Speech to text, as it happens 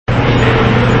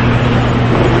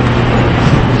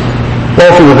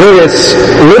Well, for the various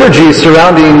liturgies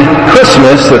surrounding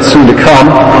Christmas that's soon to come,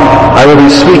 I will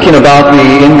be speaking about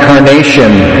the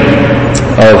Incarnation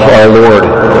of our Lord.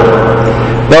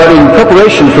 But in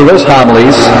preparation for those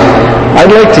homilies,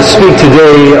 I'd like to speak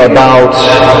today about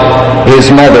His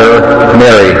mother,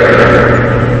 Mary,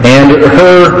 and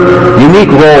her unique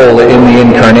role in the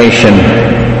Incarnation.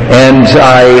 And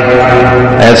I,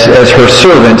 as her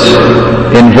servant,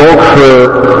 invoke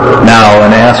her now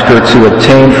and ask her to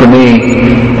obtain for me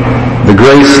the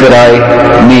grace that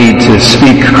I need to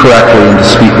speak correctly and to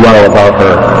speak well about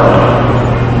her.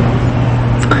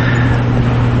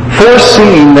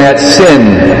 Foreseeing that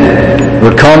sin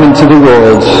would come into the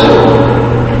world,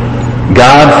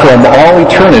 God from all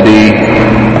eternity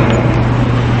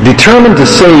determined to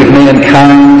save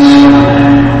mankind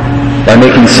by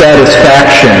making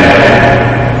satisfaction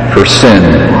for sin.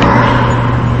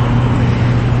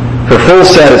 For full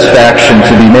satisfaction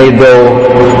to be made, though,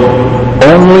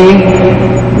 only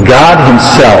God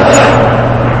Himself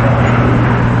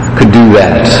could do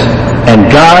that. And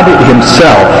God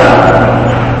Himself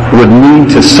would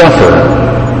need to suffer.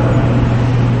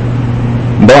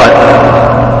 But,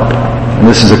 and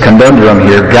this is a conundrum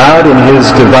here, God in His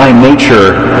divine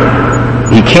nature,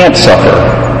 He can't suffer.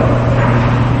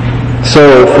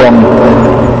 So from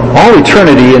all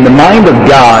eternity, in the mind of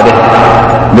God,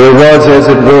 there was, as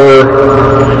it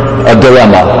were, a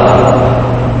dilemma.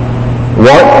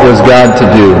 What was God to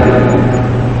do?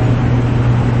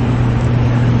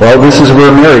 Well, this is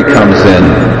where Mary comes in.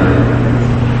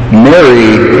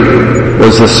 Mary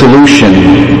was the solution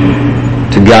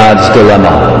to God's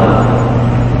dilemma.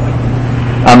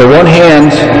 On the one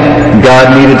hand,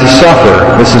 God needed to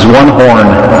suffer. This is one horn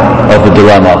of the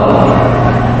dilemma.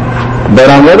 But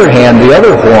on the other hand, the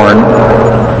other horn,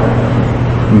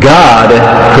 God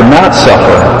could not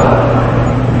suffer.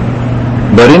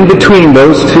 But in between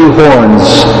those two horns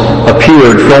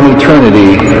appeared from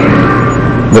eternity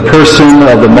the person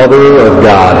of the Mother of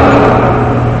God.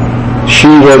 She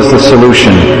was the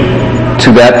solution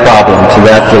to that problem, to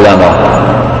that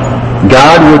dilemma.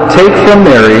 God would take from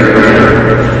Mary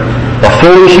a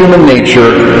fully human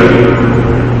nature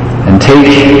and take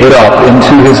it up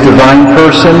into His divine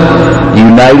person,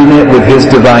 uniting it with His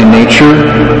divine nature,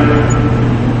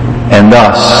 and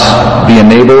thus be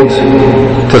enabled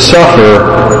to suffer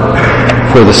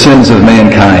for the sins of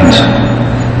mankind.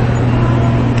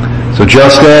 So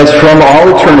just as from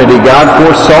all eternity God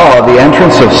foresaw the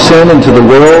entrance of sin into the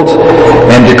world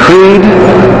and decreed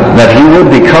that He would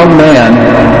become man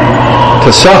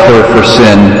to suffer for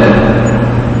sin,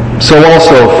 so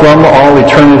also from all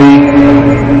eternity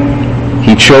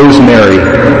He chose Mary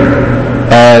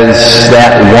as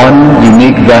that one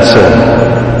unique vessel,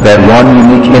 that one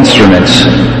unique instrument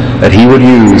that He would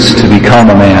use to become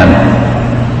a man.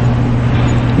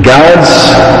 God's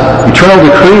eternal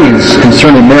decrees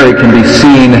concerning Mary can be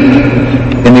seen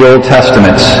in the Old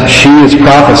Testament. She is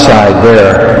prophesied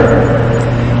there.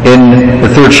 In the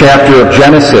 3rd chapter of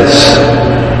Genesis,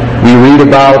 we read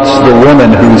about the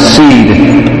woman whose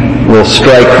seed will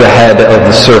strike the head of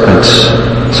the serpent.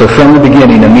 So from the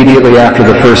beginning, immediately after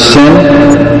the first sin,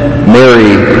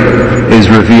 Mary is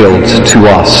revealed to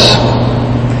us.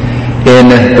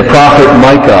 In the prophet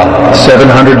Micah,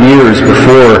 700 years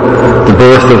before the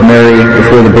birth of Mary,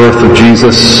 before the birth of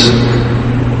Jesus,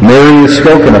 Mary is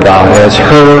spoken about as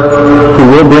her who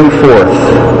will bring forth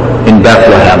in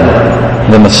Bethlehem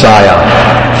the Messiah.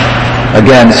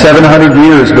 Again, 700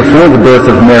 years before the birth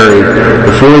of Mary,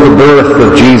 before the birth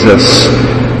of Jesus,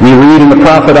 we read in the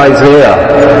prophet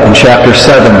Isaiah in chapter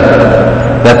 7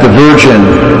 that the virgin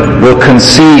will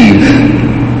conceive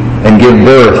and give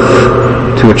birth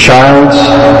to a child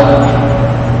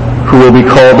who will be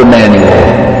called Emmanuel,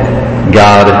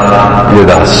 God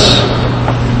with us.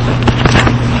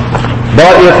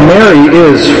 But if Mary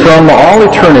is from all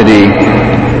eternity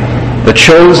the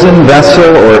chosen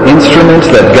vessel or instrument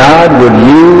that God would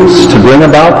use to bring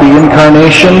about the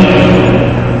Incarnation,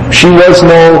 she was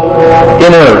no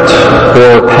inert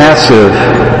or passive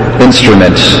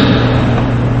instrument.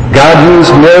 God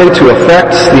used Mary to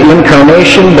effect the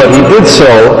Incarnation, but He did so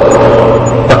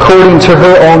according to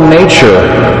her own nature.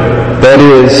 That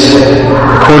is,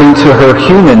 according to her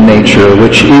human nature,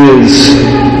 which is,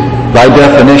 by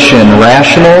definition,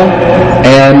 rational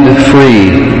and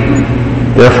free.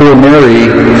 Therefore,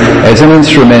 Mary, as an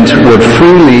instrument, would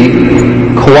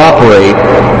freely cooperate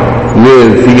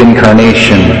with the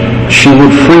Incarnation. She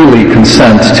would freely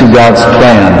consent to God's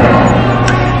plan.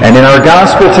 And in our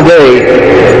gospel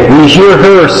today, we hear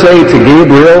her say to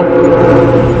Gabriel,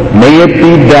 "May it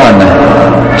be done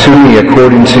to me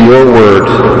according to your word."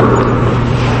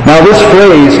 Now this phrase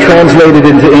phrase translated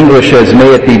into English as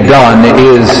 "may it be done"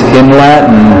 is in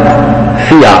Latin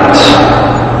Fiat.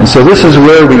 And so this is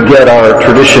where we get our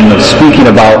tradition of speaking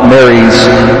about Mary's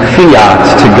fiat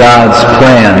to God's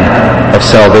plan of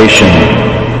salvation.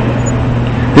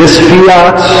 This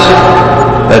fiat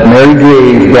that Mary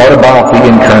gave brought about the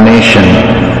Incarnation.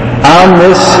 On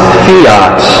this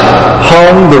fiat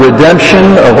hung the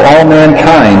redemption of all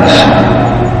mankind.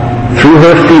 Through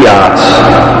her fiat,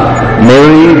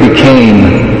 Mary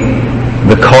became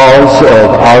the cause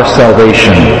of our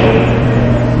salvation.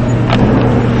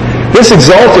 This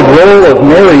exalted role of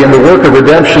Mary in the work of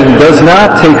redemption does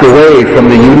not take away from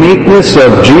the uniqueness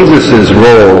of Jesus'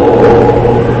 role.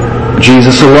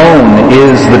 Jesus alone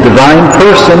is the divine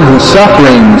person whose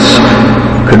sufferings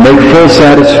could make full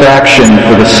satisfaction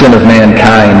for the sin of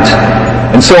mankind.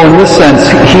 And so in this sense,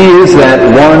 he is that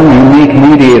one unique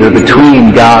mediator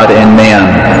between God and man.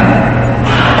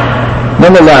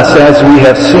 Nonetheless, as we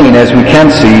can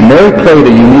see, Mary played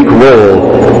a unique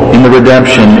role in the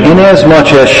redemption inasmuch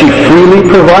as she freely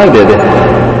provided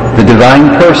the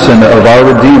divine person of our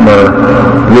Redeemer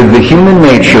with the human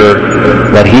nature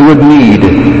that he would need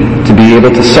to be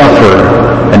able to suffer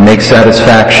and make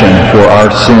satisfaction for our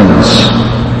sins.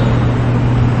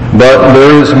 But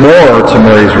there is more to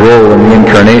Mary's role in the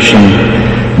Incarnation.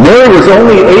 Mary was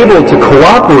only able to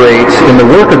cooperate in the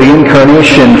work of the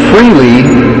Incarnation freely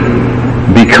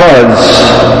because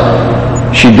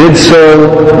she did so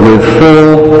with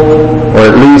full, or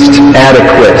at least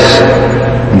adequate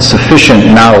and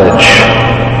sufficient knowledge.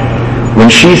 When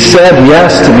she said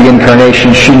yes to the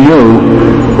Incarnation, she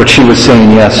knew what she was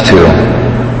saying yes to.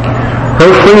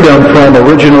 Her freedom from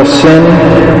original sin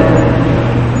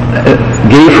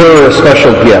gave her a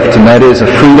special gift, and that is a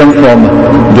freedom from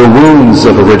the wounds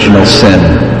of original sin.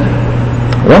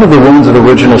 One of the wounds of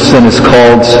original sin is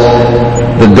called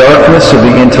the darkness of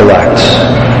the intellect.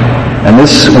 And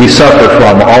this we suffer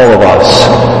from, all of us,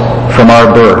 from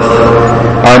our birth.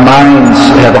 Our minds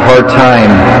have a hard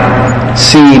time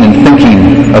seeing and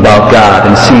thinking about God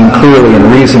and seeing clearly and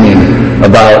reasoning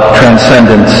about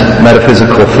transcendent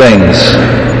metaphysical things.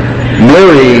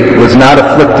 Mary was not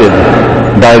afflicted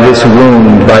by this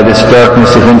wound, by this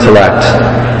darkness of intellect.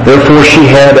 Therefore, she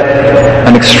had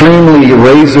an extremely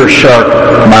razor-sharp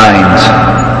mind,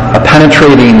 a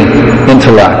penetrating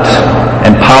intellect,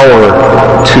 and power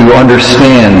to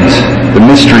understand the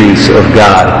mysteries of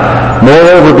God.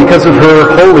 Moreover, because of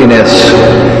her holiness,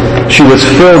 she was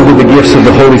filled with the gifts of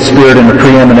the Holy Spirit in a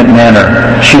preeminent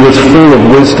manner. She was full of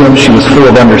wisdom. She was full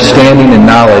of understanding and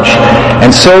knowledge.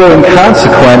 And so, in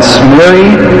consequence,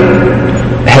 Mary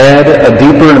had a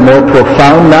deeper and more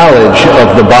profound knowledge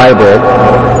of the Bible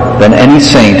than any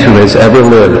saint who has ever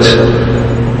lived.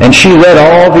 And she read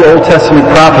all the Old Testament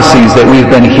prophecies that we've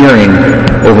been hearing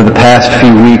over the past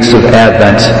few weeks of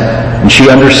Advent, and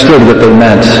she understood what they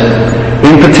meant.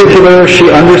 In particular, she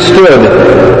understood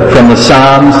from the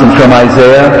Psalms and from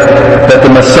Isaiah that the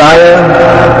Messiah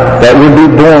that would be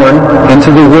born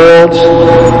into the world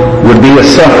would be a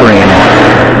suffering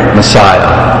Messiah.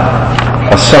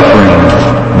 A suffering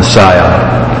Messiah.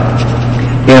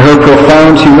 In her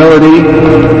profound humility,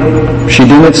 she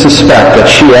didn't suspect that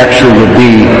she actually would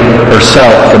be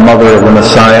herself the mother of the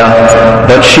Messiah,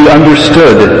 but she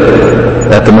understood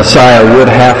that the Messiah would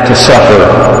have to suffer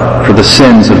for the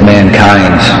sins of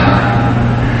mankind.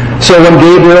 So when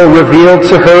Gabriel revealed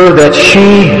to her that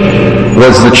she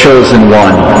was the chosen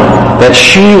one, that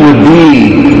she would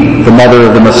be the mother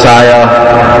of the Messiah,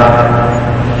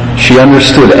 she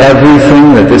understood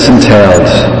everything that this entailed.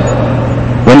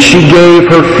 When she gave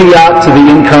her fiat to the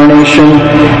Incarnation,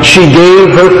 she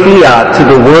gave her fiat to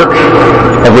the work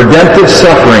of redemptive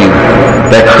suffering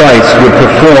that Christ would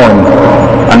perform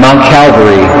on Mount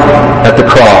Calvary at the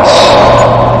cross.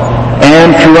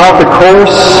 And throughout the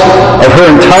course of her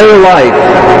entire life,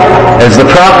 as the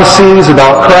prophecies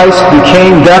about Christ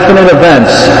became definite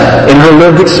events in her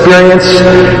lived experience,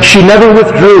 she never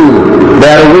withdrew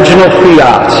that original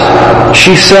fiat.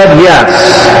 She said yes,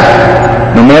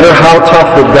 no matter how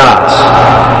tough it got.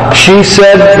 She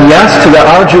said yes to the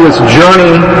arduous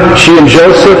journey she and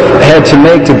Joseph had to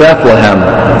make to Bethlehem.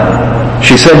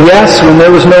 She said yes when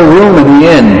there was no room in the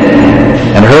inn,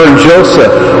 and her and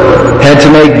Joseph had to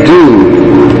make do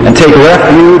and take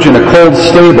refuge in a cold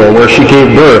stable where she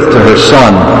gave birth to her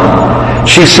son.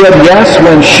 She said yes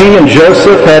when she and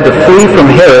Joseph had to flee from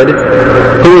Herod,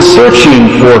 who was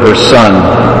searching for her son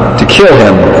to kill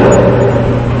him.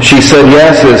 She said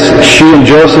yes as she and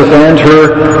Joseph and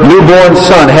her newborn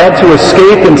son had to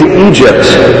escape into Egypt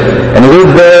and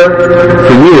live there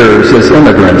for years as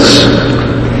immigrants.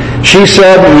 She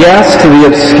said yes to the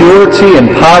obscurity and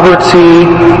poverty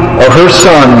of her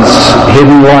son's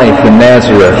hidden life in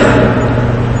Nazareth.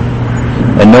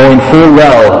 And knowing full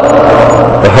well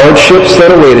the hardships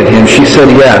that awaited him, she said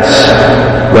yes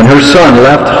when her son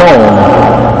left home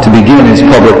to begin his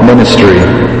public ministry.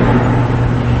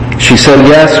 She said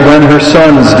yes when her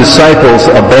son's disciples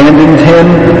abandoned him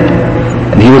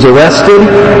and he was arrested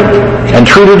and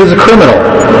treated as a criminal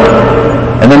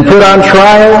and then put on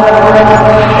trial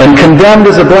and condemned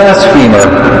as a blasphemer.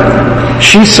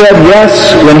 She said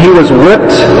yes when he was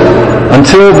whipped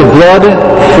until the blood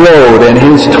flowed and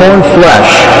his torn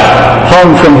flesh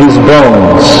hung from his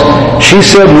bones. She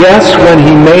said yes when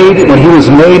he was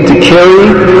made to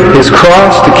carry his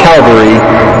cross to Calvary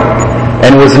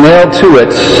and was nailed to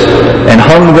it and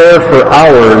hung there for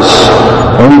hours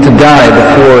only to die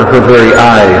before her very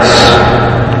eyes.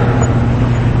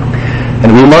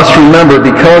 And we must remember,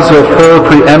 because of her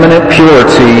preeminent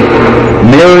purity,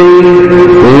 Mary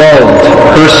loved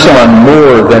her son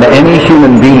more than any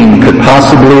human being could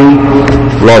possibly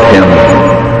love him.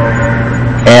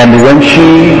 And when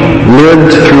she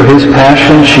lived through his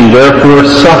passion, she therefore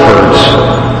suffered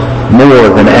more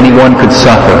than anyone could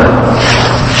suffer.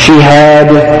 She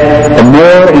had a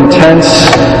more intense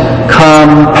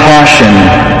compassion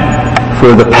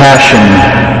for the passion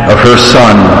of her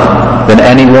son than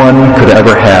anyone could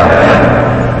ever have.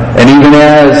 And even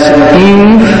as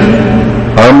Eve,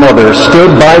 our mother,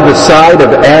 stood by the side of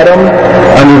Adam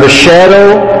under the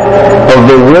shadow of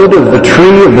the wood of the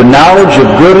tree of the knowledge of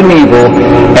good and evil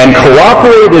and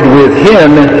cooperated with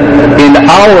him in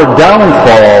our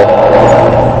downfall,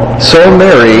 so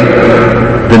Mary,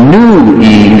 the new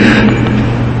Eve,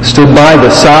 stood by the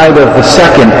side of the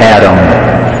second Adam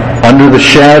under the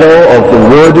shadow of the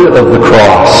wood of the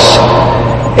cross.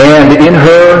 And in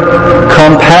her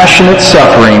compassionate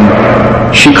suffering,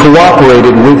 she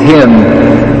cooperated with him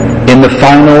in the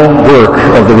final work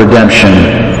of the redemption.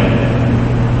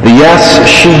 The yes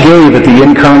she gave at the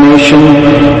Incarnation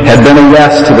had been a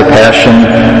yes to the Passion,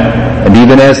 and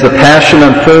even as the Passion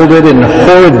unfolded in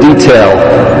horrid detail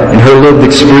in her lived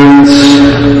experience,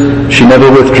 she never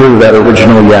withdrew that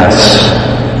original yes.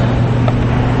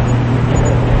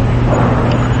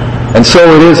 And so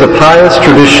it is a pious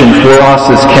tradition for us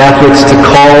as Catholics to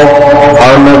call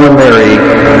our Mother Mary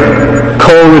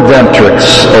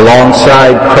co-redemptrix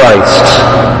alongside Christ,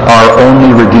 our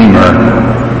only Redeemer.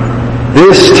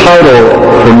 This title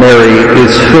for Mary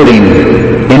is fitting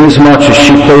inasmuch as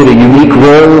she played a unique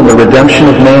role in the redemption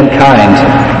of mankind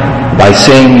by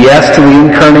saying yes to the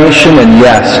Incarnation and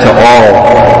yes to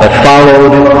all that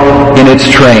followed in its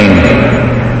train.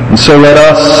 And so let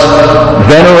us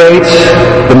venerate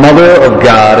the Mother of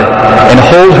God and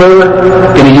hold her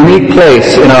in a unique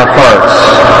place in our hearts.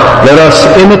 Let us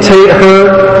imitate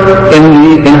her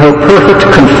in her perfect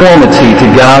conformity to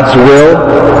God's will,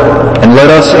 and let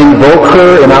us invoke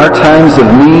her in our times of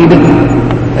need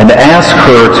and ask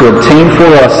her to obtain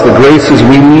for us the graces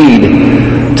we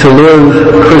need to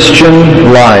live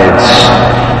Christian lives.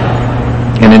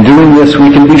 And in doing this, we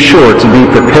can be sure to be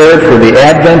prepared for the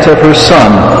advent of her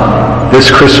Son this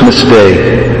Christmas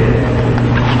Day.